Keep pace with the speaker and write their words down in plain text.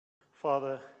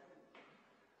Father,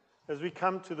 as we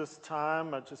come to this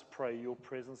time, I just pray your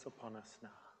presence upon us now.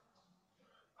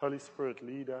 Holy Spirit,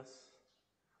 lead us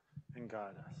and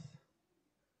guide us.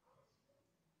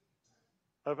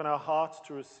 Open our hearts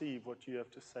to receive what you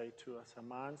have to say to us, our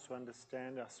minds to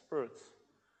understand, our spirits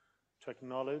to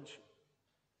acknowledge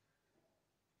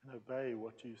and obey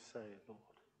what you say, Lord.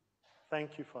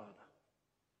 Thank you, Father.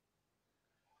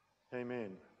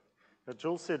 Amen. Now,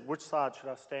 Jill said, which side should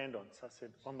I stand on? So I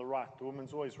said, on the right. The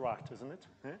woman's always right, isn't it?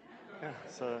 Yeah,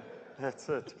 so that's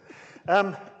it.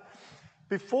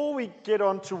 Before we get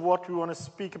on to what we want to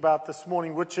speak about this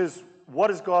morning, which is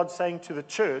what is God saying to the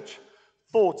church,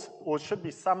 thoughts, or should be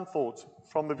some thoughts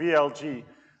from the VLG,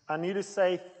 I need to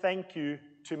say thank you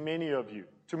to many of you,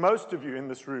 to most of you in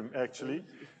this room, actually.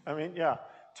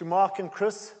 To Mark and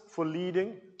Chris for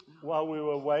leading while we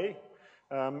were away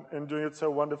and doing it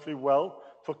so wonderfully well.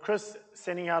 For Chris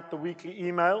sending out the weekly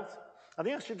emails. I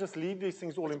think I should just leave these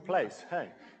things all in place. Hey,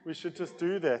 we should just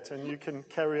do that and you can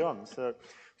carry on. So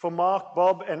for Mark,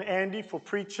 Bob, and Andy for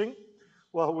preaching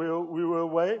while we were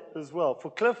away as well. For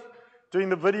Cliff, doing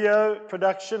the video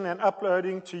production and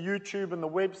uploading to YouTube and the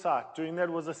website. Doing that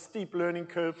was a steep learning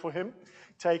curve for him,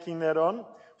 taking that on.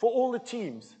 For all the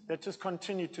teams that just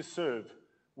continue to serve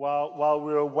while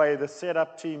we were away, the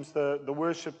setup teams, the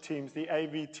worship teams, the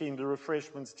AV team, the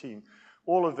refreshments team,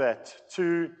 all of that.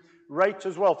 To Wright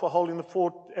as well for holding the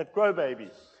fort at Grow Baby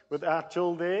without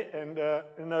Jill there. And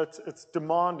it's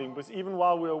demanding, because even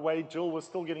while we were away, Jill was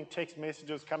still getting text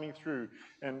messages coming through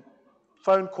and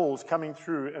phone calls coming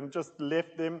through, and just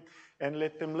left them and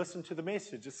let them listen to the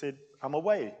message. Just said, I'm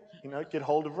away, get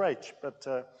hold of Rach. But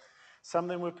some of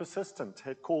them were persistent,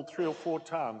 had called 3 or 4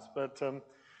 times, but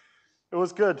it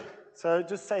was good. So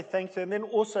just say thank you. And then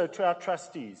also to our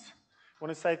trustees. I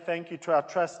want to say thank you to our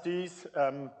trustees.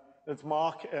 It's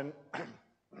Mark and,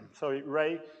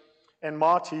 Ray and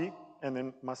Marty, and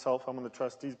then myself, I'm on the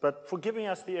trustees, but for giving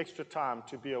us the extra time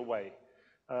to be away.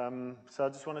 So I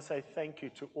just want to say thank you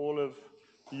to all of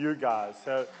you guys.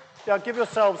 So give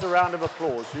yourselves a round of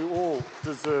applause. You all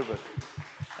deserve it.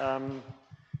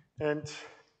 And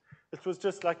it was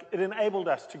just like, it enabled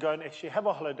us to go and actually have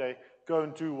a holiday, go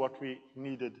and do what we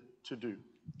needed to do.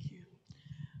 Thank you.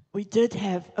 We did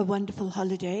have a wonderful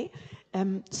holiday.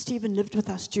 Stephen lived with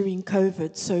us during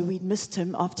COVID, so we missed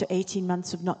him after 18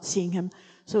 months of not seeing him.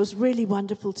 So it was really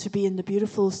wonderful to be in the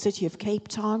beautiful city of Cape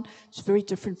Town. It's very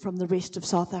different from the rest of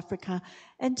South Africa.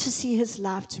 And to see his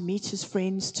life, to meet his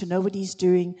friends, to know what he's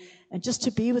doing, and just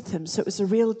to be with him. So it was a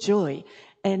real joy.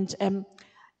 And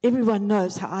everyone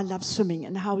knows how I love swimming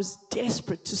and how I was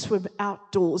desperate to swim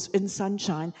outdoors in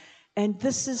sunshine. And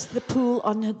this is the pool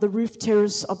on the roof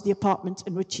terrace of the apartment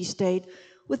in which he stayed,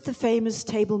 with the famous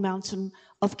Table Mountain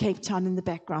of Cape Town in the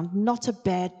background. Not a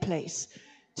bad place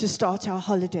to start our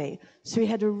holiday. So we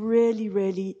had a really,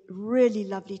 really, really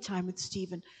lovely time with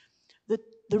Stephen.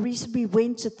 The reason we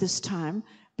went at this time,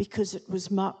 because it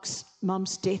was Mark's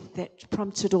mum's death that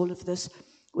prompted all of this,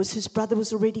 was his brother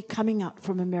was already coming out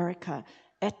from America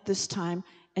at this time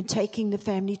and taking the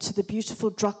family to the beautiful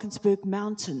Drakensberg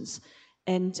Mountains.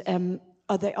 And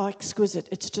they are exquisite.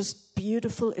 It's just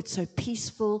beautiful. It's so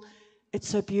peaceful. It's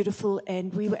so beautiful.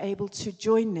 And we were able to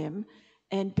join them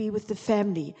and be with the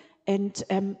family.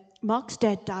 And Mark's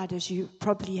dad died, as you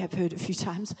probably have heard a few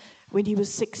times, when he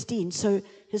was 16. So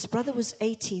his brother was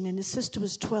 18 and his sister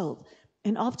was 12.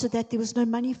 And after that, there was no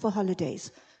money for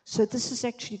holidays. So this is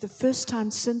actually the first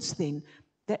time since then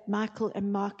that Michael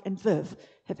and Mark and Viv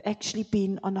have actually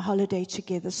been on a holiday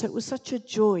together. So it was such a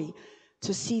joy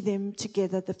to see them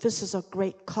together. The Vissers are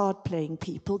great card-playing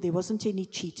people. There wasn't any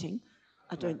cheating,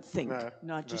 I don't think.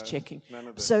 No, just checking.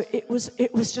 So it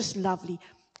was just lovely.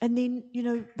 And then,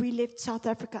 we left South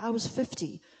Africa. I was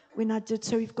 50 when I did.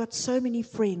 So we've got so many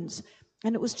friends.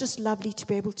 And it was just lovely to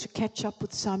be able to catch up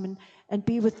with some and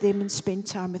be with them and spend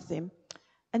time with them.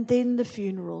 And then the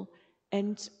funeral.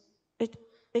 And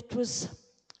it was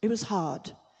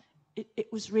hard.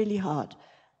 It was really hard.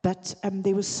 But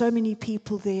there were so many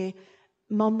people there.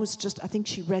 Mom was I think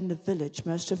she ran the village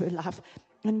most of her life.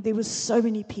 And there were so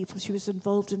many people. She was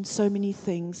involved in so many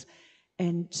things.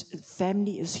 And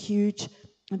family is huge.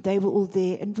 And they were all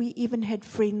there. And we even had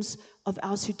friends of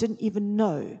ours who didn't even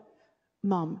know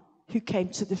Mom, who came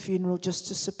to the funeral just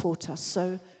to support us.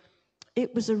 So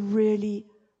it was a really,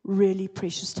 really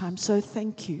precious time. So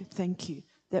thank you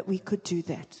that we could do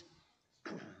that.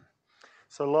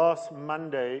 So last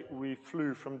Monday, we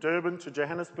flew from Durban to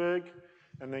Johannesburg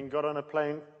and then got on a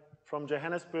plane from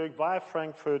Johannesburg via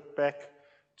Frankfurt back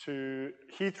to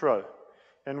Heathrow.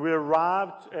 And we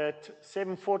arrived at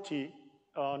 7:40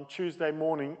 on Tuesday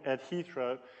morning at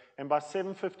Heathrow, And by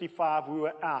 7:55, we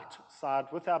were outside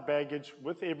with our baggage,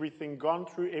 with everything, gone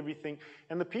through everything.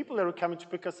 And the people that were coming to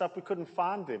pick us up, we couldn't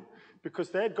find them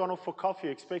because they had gone off for coffee,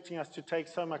 expecting us to take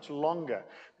so much longer.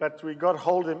 But we got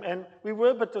hold of them, and we were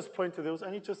a bit disappointed. There was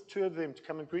only just 2 of them to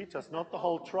come and greet us, not the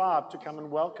whole tribe to come and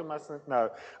welcome us.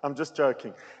 No, I'm just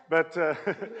joking. But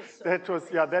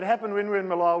that happened when we were in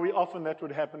Malawi. Often that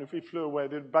would happen if we flew away.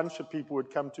 A bunch of people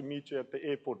would come to meet you at the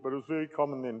airport, but it was very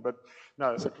common then. But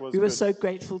no, it was. We were so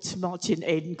grateful to Marty and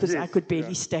Aiden because I could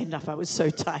barely stand up. I was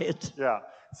so tired. Yeah.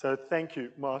 So thank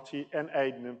you, Marty and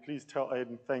Aiden, and please tell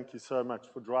Aiden thank you so much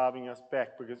for driving us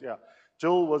back because,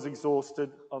 Jill was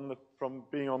exhausted from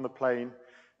being on the plane.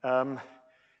 And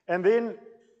then,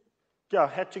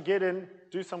 had to get in,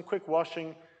 do some quick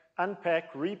washing, unpack,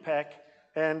 repack,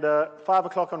 and 5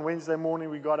 o'clock on Wednesday morning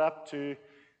we got up to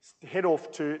head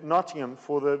off to Nottingham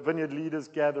for the Vineyard Leaders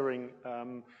Gathering.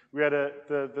 We had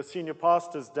the Senior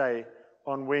Pastors Day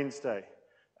on Wednesday,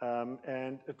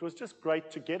 and it was just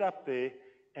great to get up there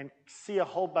and see a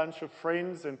whole bunch of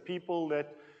friends and people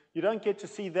that you don't get to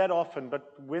see that often,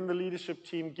 but when the leadership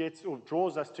team gets or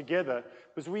draws us together,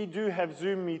 because we do have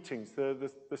Zoom meetings, the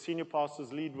senior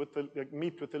pastors meet with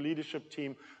the leadership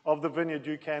team of the Vineyard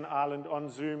UK and Ireland on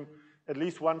Zoom at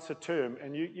least once a term,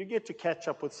 and you get to catch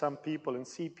up with some people and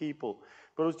see people.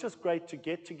 But it was just great to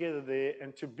get together there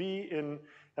and to be in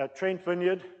Trent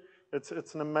Vineyard.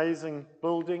 It's an amazing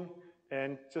building,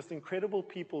 and just incredible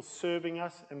people serving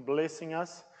us and blessing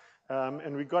us.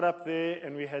 And we got up there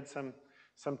and we had some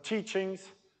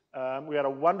teachings. We had a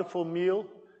wonderful meal.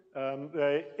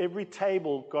 Every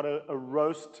table got a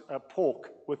roast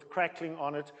pork with crackling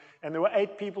on it. And there were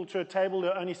 8 people to a table.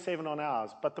 There were only 7 on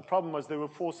ours. But the problem was there were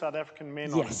 4 South African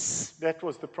men on it. That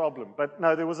was the problem. But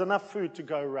no, there was enough food to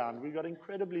go around. We got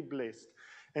incredibly blessed.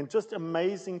 And just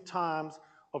amazing times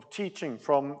of teaching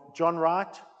from John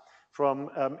Wright, from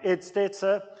Ed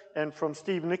Stetzer, and from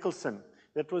Steve Nicholson.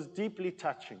 That was deeply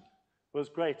touching. It was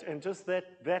great. And just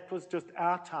that was just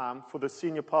our time for the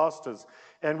senior pastors.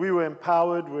 And we were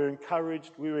empowered, we were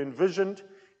encouraged, we were envisioned,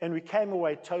 and we came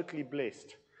away totally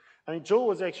blessed. I mean, Jill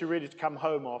was actually ready to come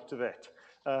home after that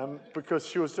because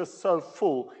she was just so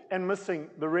full and missing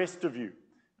the rest of you.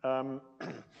 And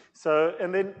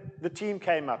then the team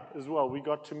came up as well. We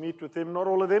got to meet with them. Not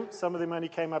all of them. Some of them only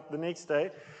came up the next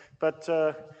day. But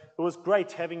it was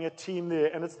great having a team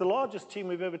there. And it's the largest team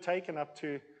we've ever taken up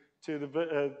to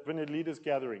the Vineyard Leaders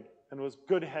Gathering. And it was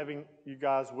good having you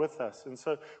guys with us. And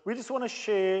so we just want to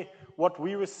share what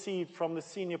we received from the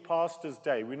Senior Pastors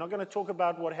Day. We're not going to talk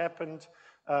about what happened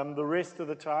the rest of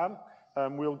the time.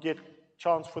 We'll get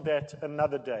chance for that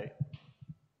another day.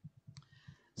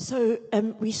 So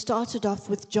we started off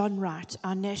with John Wright,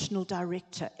 our National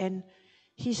Director, and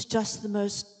he's just the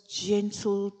most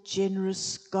gentle,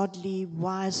 generous, godly,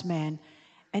 wise man.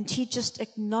 And he just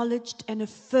acknowledged and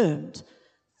affirmed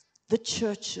the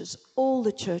churches, all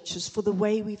the churches, for the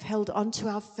way we've held on to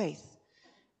our faith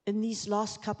in these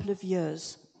last couple of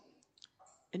years,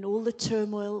 in all the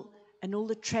turmoil and all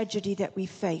the tragedy that we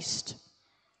faced.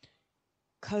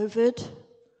 COVID,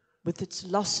 with its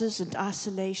losses and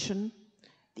isolation,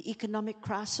 the economic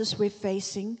crisis we're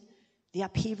facing, the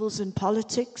upheavals in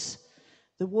politics,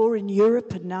 the war in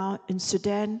Europe and now in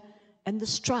Sudan, and the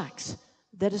strikes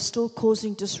that are still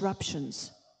causing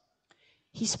disruptions.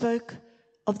 He spoke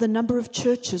of the number of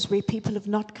churches where people have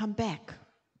not come back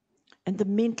and the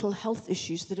mental health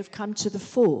issues that have come to the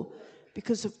fore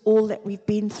because of all that we've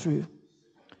been through.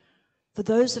 For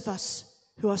those of us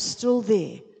who are still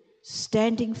there,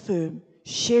 standing firm,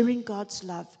 sharing God's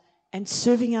love and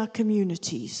serving our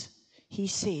communities, he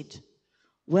said,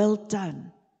 "Well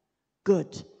done,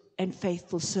 good and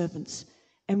faithful servants."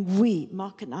 And we,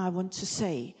 Mark and I, want to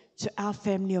say to our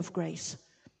family of grace,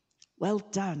 well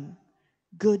done,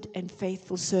 good and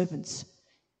faithful servants.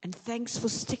 And thanks for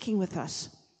sticking with us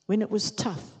when it was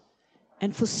tough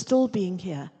and for still being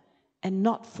here and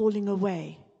not falling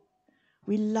away.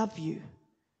 We love you,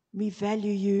 we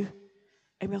value you,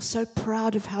 and we're so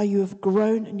proud of how you have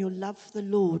grown in your love for the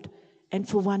Lord and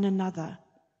for one another.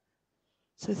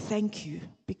 So thank you,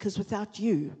 because without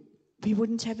you, we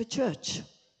wouldn't have a church.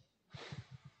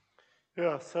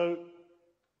 Yeah, so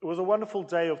it was a wonderful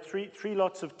day of three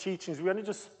lots of teachings. We're going to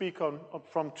just speak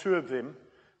from 2 of them.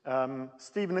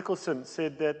 Steve Nicholson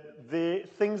said that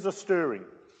things are stirring.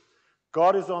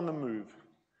 God is on the move.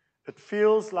 It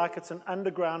feels like it's an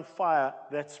underground fire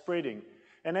that's spreading.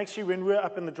 And actually, when we were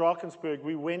up in the Drakensberg,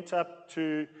 we went up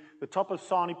to the top of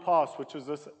Sani Pass, which is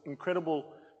this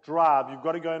incredible drive. You've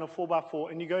got to go in a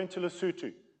 4x4, and you go into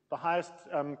Lesotho, the highest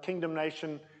kingdom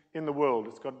nation in the world.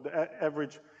 It's got the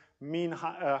average mean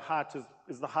height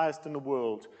is the highest in the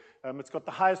world. It's got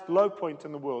the highest low point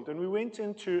in the world. And we went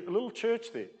into a little church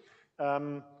there.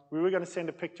 We were going to send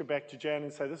a picture back to Jan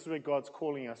and say, this is where God's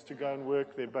calling us to go and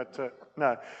work there, but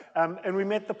no. And we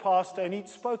met the pastor, and he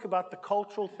spoke about the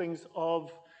cultural things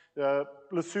of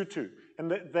Lesotho.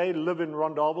 And they live in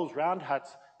rondavels, round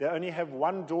huts. They only have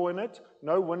one door in it,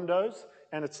 no windows,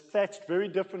 and it's thatched very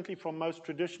differently from most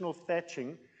traditional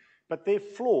thatching. But their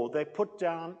floor, they put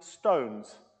down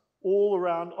stones all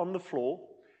around on the floor,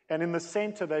 and in the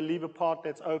center they leave a part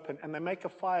that's open, and they make a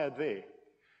fire there.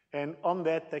 And on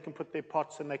that, they can put their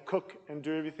pots and they cook and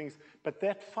do everything. But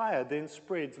that fire then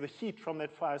spreads, the heat from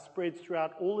that fire spreads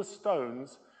throughout all the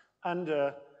stones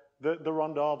under the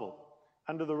rondavel,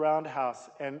 under the roundhouse,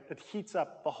 and it heats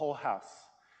up the whole house.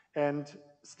 And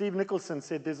Steve Nicholson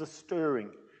said there's a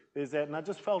stirring. There's that. And I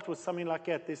just felt it was something like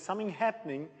that. There's something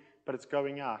happening, but it's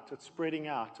going out. It's spreading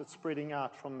out. It's spreading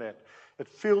out from that. It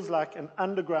feels like an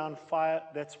underground fire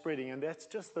that's spreading. And that's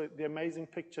just the amazing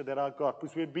picture that I got,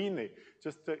 because we'd been there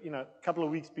just a couple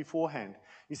of weeks beforehand.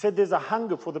 He said there's a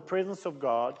hunger for the presence of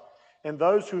God, and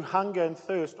those who hunger and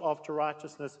thirst after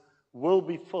righteousness will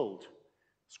be filled,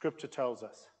 Scripture tells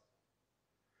us.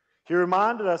 He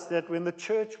reminded us that when the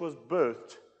church was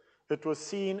birthed, it was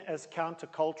seen as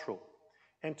countercultural.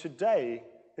 And today,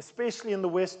 especially in the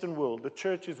Western world, the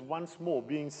church is once more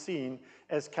being seen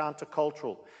as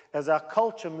countercultural, as our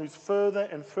culture moves further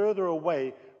and further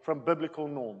away from biblical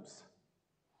norms.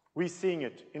 We're seeing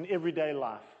it in everyday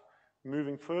life,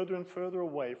 moving further and further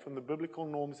away from the biblical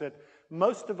norms that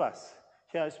most of us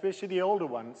here, especially the older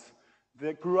ones,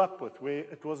 that grew up with, where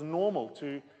it was normal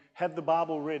to have the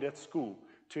Bible read at school,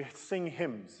 to sing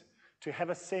hymns, to have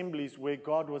assemblies where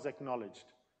God was acknowledged.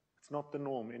 It's not the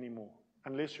norm anymore,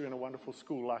 unless you're in a wonderful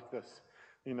school like this,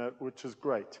 which is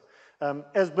great.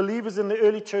 As believers in the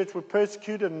early church were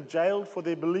persecuted and jailed for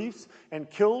their beliefs and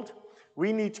killed,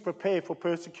 we need to prepare for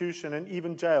persecution and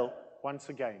even jail once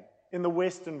again. In the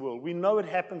Western world, we know it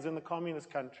happens in the communist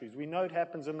countries. We know it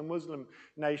happens in the Muslim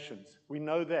nations. We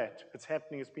know that. It's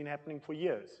happening. It's been happening for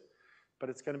years. But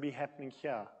it's going to be happening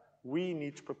here. We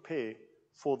need to prepare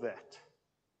for that.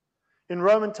 In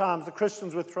Roman times, the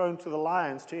Christians were thrown to the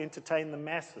lions to entertain the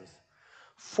masses.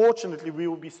 Fortunately, we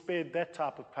will be spared that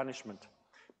type of punishment.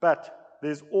 But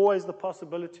there's always the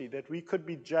possibility that we could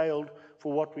be jailed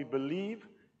for what we believe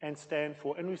and stand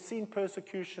for. And we've seen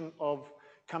persecution of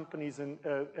companies and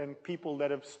people that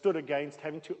have stood against,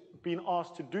 been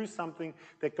asked to do something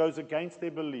that goes against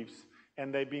their beliefs,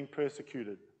 and they're being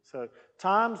persecuted. So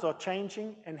times are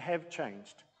changing and have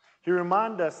changed. He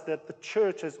reminded us that the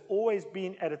church has always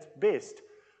been at its best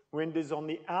when it is on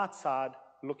the outside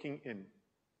looking in.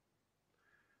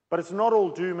 But it's not all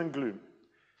doom and gloom.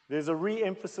 There's a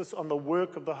re-emphasis on the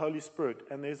work of the Holy Spirit,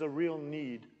 and there's a real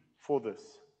need for this.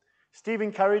 Steve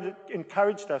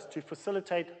encouraged us to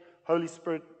facilitate Holy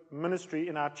Spirit ministry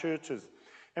in our churches.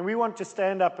 And we want to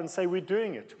stand up and say, we're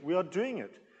doing it. We are doing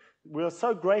it. We are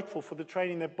so grateful for the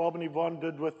training that Bob and Yvonne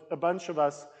did with a bunch of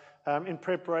us in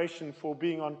preparation for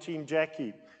being on Team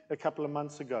Jackie a couple of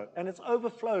months ago. And it's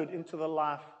overflowed into the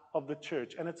life of the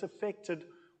church. And it's affected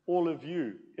all of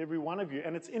you, every one of you.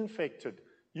 And it's infected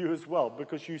you as well,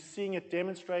 because you're seeing it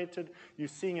demonstrated, you're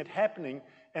seeing it happening,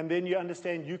 and then you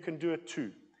understand you can do it too.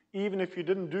 Even if you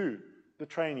didn't do the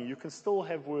training, you can still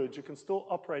have words, you can still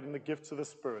operate in the gifts of the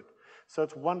Spirit. So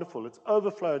it's wonderful. It's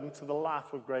overflowed into the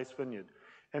life of Grace Vineyard.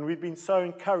 And we've been so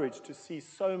encouraged to see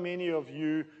so many of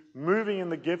you moving in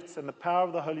the gifts and the power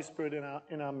of the Holy Spirit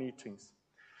in our meetings,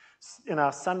 in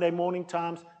our Sunday morning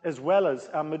times, as well as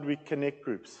our midweek connect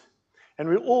groups. And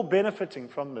we're all benefiting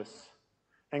from this.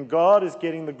 And God is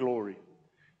getting the glory.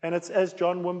 And it's, as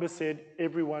John Wimber said,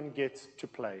 everyone gets to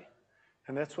play.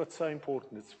 And that's what's so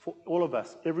important. It's for all of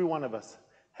us. Every one of us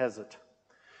has it.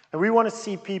 And we want to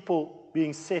see people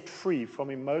being set free from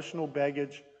emotional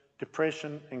baggage,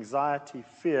 depression, anxiety,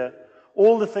 fear,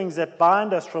 all the things that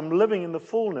bind us from living in the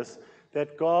fullness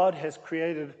that God has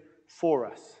created for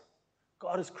us.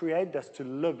 God has created us to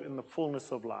live in the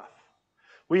fullness of life.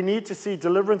 We need to see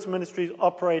deliverance ministries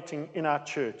operating in our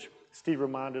church. Steve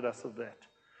reminded us of that.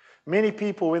 Many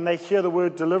people, when they hear the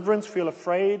word deliverance, feel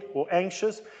afraid or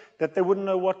anxious that they wouldn't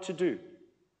know what to do.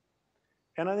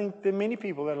 And I think there are many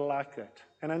people that are like that.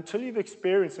 And until you've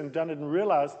experienced and done it and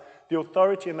realized the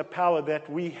authority and the power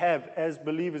that we have as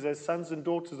believers, as sons and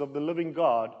daughters of the living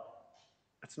God,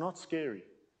 it's not scary.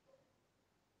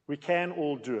 We can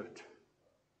all do it.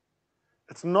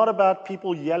 It's not about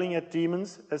people yelling at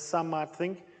demons, as some might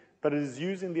think, but it is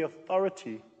using the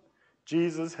authority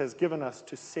Jesus has given us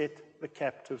to set the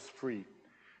captives free.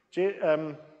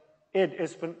 Ed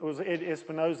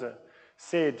Espinoza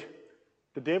said,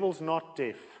 the devil's not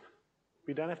deaf.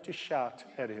 We don't have to shout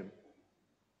at him.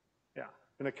 Yeah.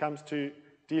 When it comes to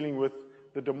dealing with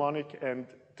the demonic and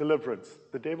deliverance,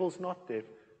 the devil's not deaf.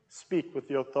 Speak with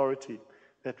the authority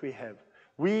that we have.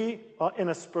 We are in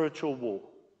a spiritual war.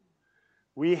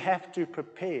 We have to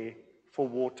prepare for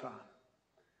wartime.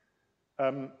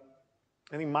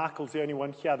 I think Michael's the only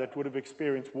one here that would have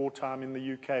experienced wartime in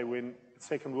the UK when the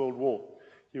Second World War.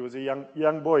 He was a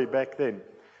young boy back then.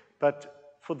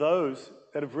 But for those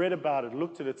that have read about it,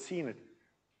 looked at it, seen it,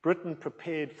 Britain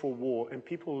prepared for war, and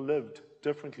people lived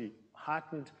differently,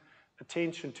 heightened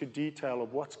attention to detail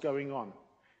of what's going on,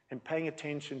 and paying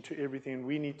attention to everything, and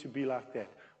we need to be like that.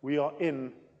 We are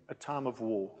in a time of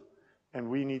war, and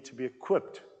we need to be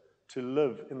equipped to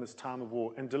live in this time of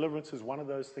war. And deliverance is one of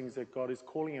those things that God is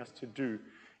calling us to do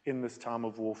in this time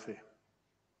of warfare.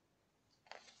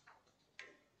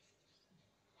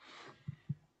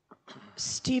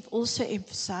 Steve also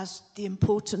emphasized the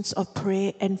importance of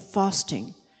prayer and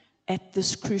fasting at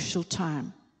this crucial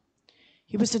time.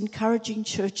 He was encouraging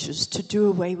churches to do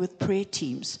away with prayer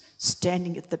teams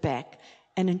standing at the back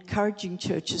and encouraging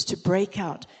churches to break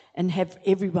out and have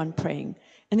everyone praying.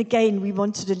 And again, we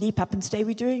wanted to leap up and say,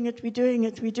 we're doing it, we're doing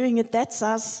it, we're doing it. That's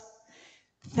us.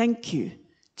 Thank you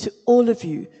to all of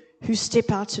you who step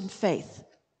out in faith.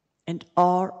 And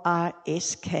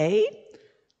R-I-S-K,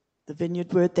 the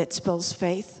Vineyard word that spells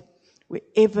faith,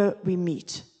 wherever we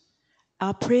meet.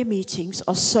 Our prayer meetings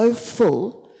are so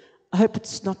full. I hope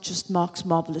it's not just Mark's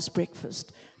Marvelous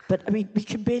Breakfast, but I mean, we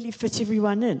can barely fit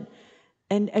everyone in.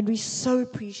 And we so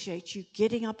appreciate you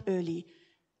getting up early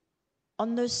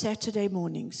on those Saturday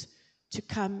mornings to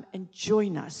come and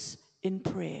join us in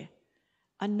prayer.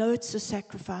 I know it's a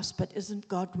sacrifice, but isn't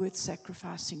God worth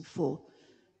sacrificing for?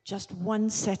 Just one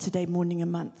Saturday morning a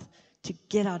month to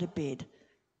get out of bed,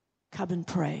 come and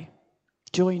pray.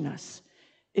 Join us.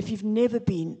 If you've never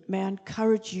been, may I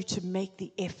encourage you to make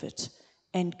the effort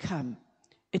and come.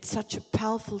 It's such a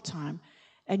powerful time,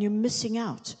 and you're missing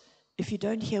out if you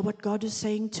don't hear what God is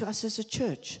saying to us as a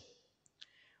church.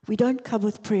 We don't come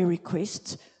with prayer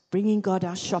requests, bringing God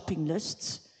our shopping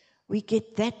lists. We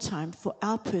get that time for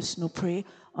our personal prayer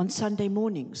on Sunday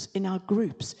mornings, in our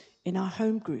groups, in our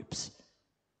home groups,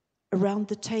 around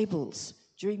the tables,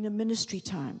 during the ministry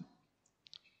time.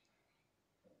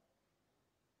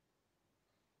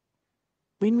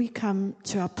 When we come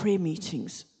to our prayer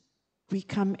meetings, we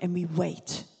come and we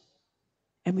wait,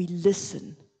 and we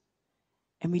listen,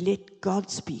 and we let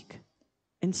God speak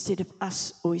instead of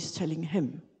us always telling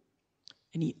him.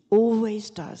 And he always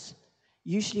does,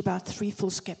 usually about 3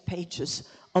 foolscap pages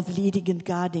of leading and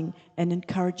guiding and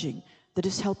encouraging that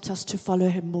has helped us to follow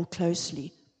him more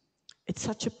closely. It's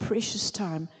such a precious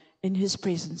time in his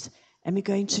presence, and we're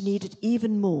going to need it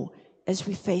even more as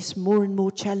we face more and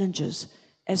more challenges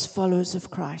as followers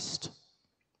of Christ.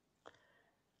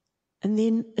 And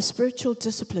then a spiritual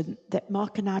discipline that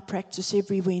Mark and I practice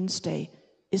every Wednesday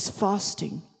is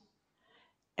fasting.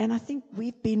 And I think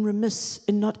we've been remiss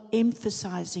in not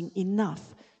emphasizing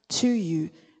enough to you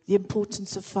the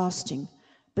importance of fasting,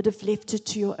 but have left it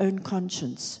to your own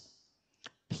conscience.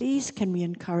 Please, can we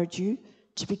encourage you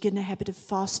to begin a habit of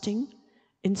fasting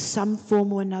in some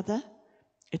form or another?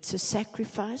 It's a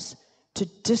sacrifice to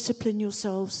discipline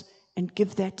yourselves and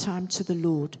give that time to the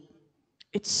Lord.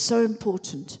 It's so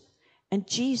important. And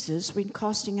Jesus, when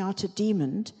casting out a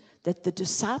demon that the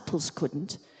disciples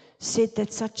couldn't, said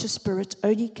that such a spirit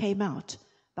only came out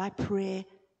by prayer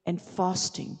and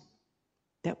fasting.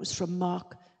 That was from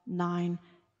Mark 9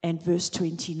 and verse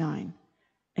 29.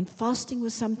 And fasting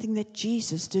was something that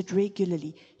Jesus did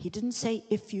regularly. He didn't say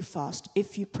if you fast,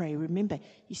 if you pray. Remember,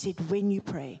 he said when you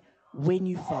pray, when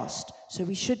you fast. So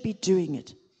we should be doing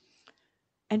it.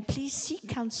 And please seek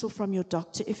counsel from your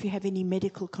doctor if you have any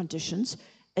medical conditions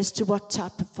as to what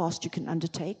type of fast you can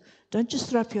undertake. Don't just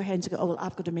throw up your hands and go, oh, well,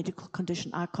 I've got a medical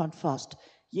condition, I can't fast.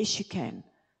 Yes, you can,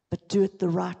 but do it the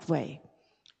right way.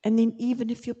 And then even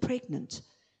if you're pregnant,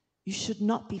 you should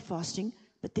not be fasting,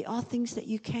 but there are things that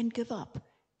you can give up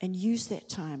and use that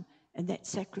time and that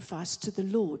sacrifice to the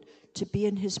Lord to be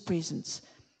in his presence.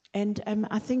 And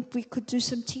I think we could do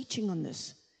some teaching on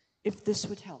this, if this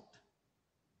would help.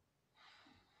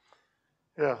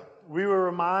 Yeah, we were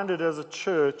reminded as a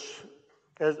church,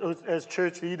 as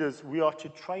church leaders, we are to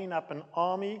train up an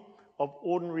army of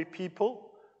ordinary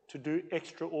people to do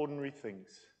extraordinary things.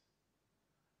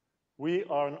 We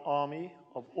are an army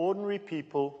of ordinary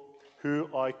people who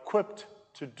are equipped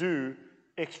to do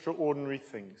extraordinary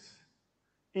things.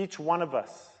 Each one of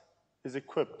us is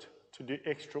equipped to do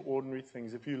extraordinary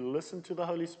things. If you listen to the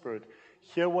Holy Spirit,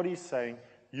 hear what he's saying,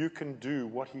 you can do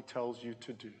what he tells you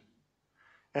to do.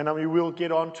 And I mean, we'll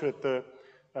get onto it.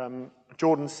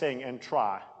 Jordan sang, and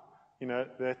try.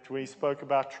 That we spoke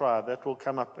about try. That will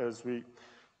come up as we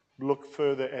look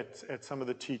further at some of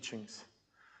the teachings.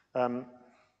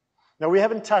 Now, we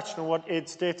haven't touched on what Ed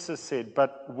Stetzer said,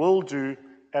 but will do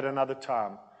at another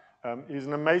time. He's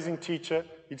an amazing teacher.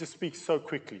 He just speaks so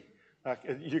quickly.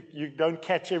 You don't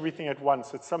catch everything at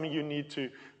once. It's something you need to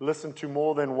listen to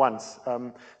more than once.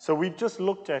 So we've just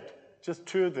looked at just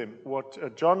two of them,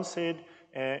 what John said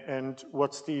and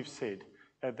what Steve said.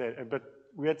 But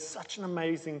we had such an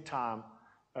amazing time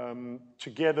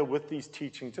together with these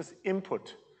teachings, just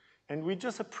input. And we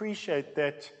just appreciate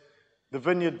that the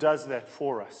Vineyard does that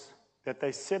for us, that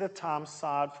they set a time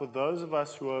aside for those of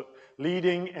us who are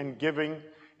leading and giving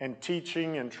and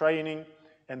teaching and training,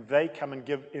 and they come and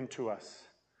give into us.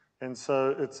 And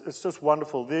so it's just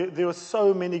wonderful. There were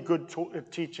so many good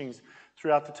teachings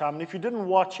throughout the time. And if you didn't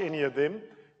watch any of them,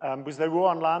 because they were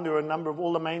online, there were a number of,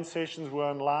 all the main sessions were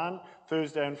online,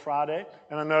 Thursday and Friday.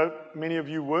 And I know many of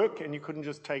you work and you couldn't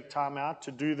just take time out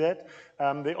to do that.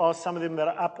 There are some of them that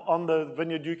are up on the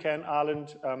Vineyard UK and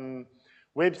Ireland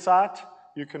website.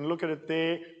 You can look at it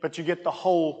there, but you get the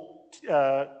whole, it's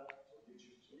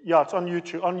on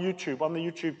YouTube, on the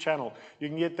YouTube channel. You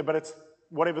can get but it's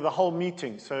whatever, the whole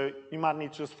meeting. So you might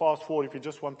need to just fast forward if you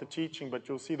just want the teaching, but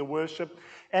you'll see the worship.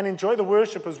 And enjoy the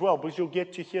worship as well, because you'll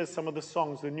get to hear some of the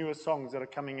songs, the newer songs that are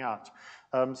coming out.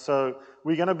 So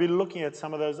we're going to be looking at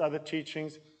some of those other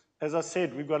teachings. As I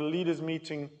said, we've got a leaders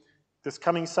meeting this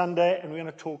coming Sunday, and we're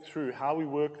going to talk through how we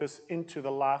work this into the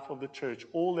life of the church,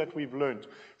 all that we've learned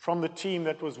from the team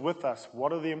that was with us.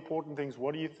 What are the important things?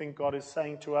 What do you think God is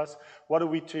saying to us? What are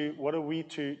we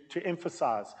to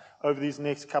emphasize over these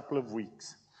next couple of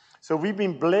weeks? So we've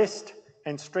been blessed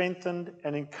and strengthened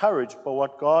and encouraged by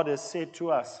what God has said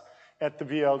to us at the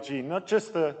VLG, not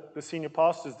just the Senior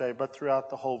Pastors Day, but throughout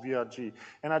the whole VLG.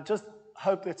 And I just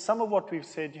hope that some of what we've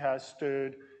said has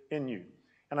stirred in you.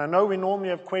 And I know we normally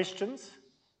have questions,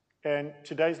 and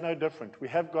today's no different. We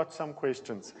have got some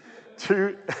questions.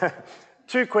 Two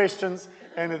questions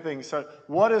and a thing. So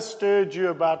what has stirred you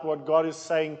about what God is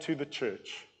saying to the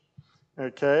church?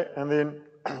 Okay, and then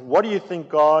what do you think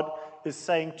God is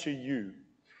saying to you?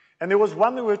 And there was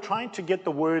one that we were trying to get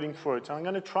the wording for it. So I'm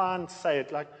going to try and say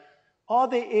it like, are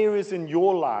there areas in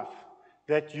your life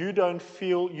that you don't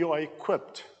feel you are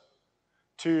equipped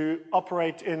to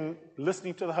operate in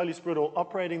listening to the Holy Spirit or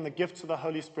operating the gifts of the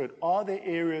Holy Spirit? Are there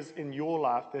areas in your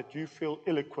life that you feel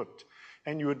ill-equipped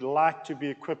and you would like to be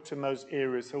equipped in those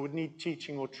areas, so would need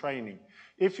teaching or training?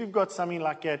 If you've got something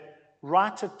like that,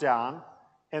 write it down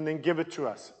and then give it to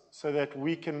us so that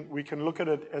we can look at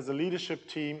it as a leadership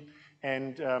team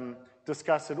and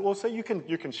discuss it. Also, you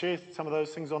can share some of those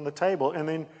things on the table, and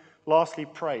then lastly,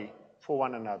 pray for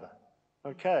one another.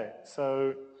 Okay,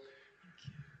 so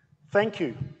thank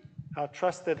you. I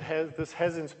trust that this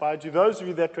has inspired you. Those of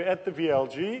you that were at the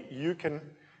VLG, you can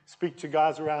speak to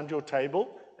guys around your table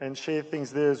and share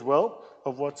things there as well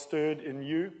of what stirred in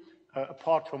you,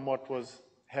 apart from what was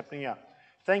happening out.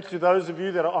 Thanks to those of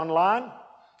you that are online.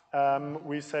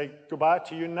 We say goodbye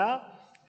to you now,